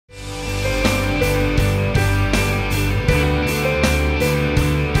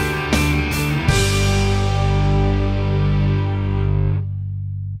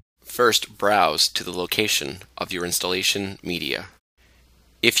first browse to the location of your installation media.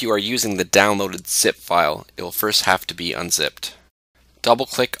 If you are using the downloaded zip file, it will first have to be unzipped.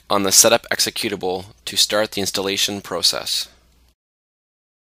 Double-click on the Setup executable to start the installation process.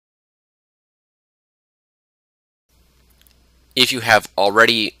 If you have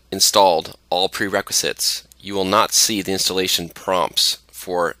already installed all prerequisites, you will not see the installation prompts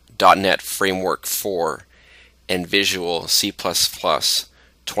for .NET Framework 4 and Visual C++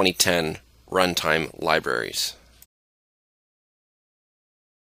 2010 runtime libraries.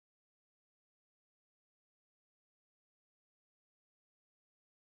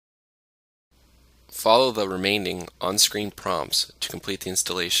 Follow the remaining on-screen prompts to complete the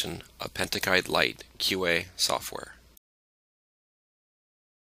installation of Penta-Guide Lite QA software.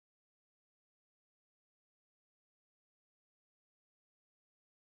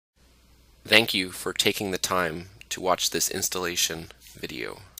 Thank you for taking the time to watch this installation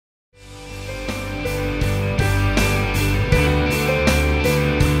video.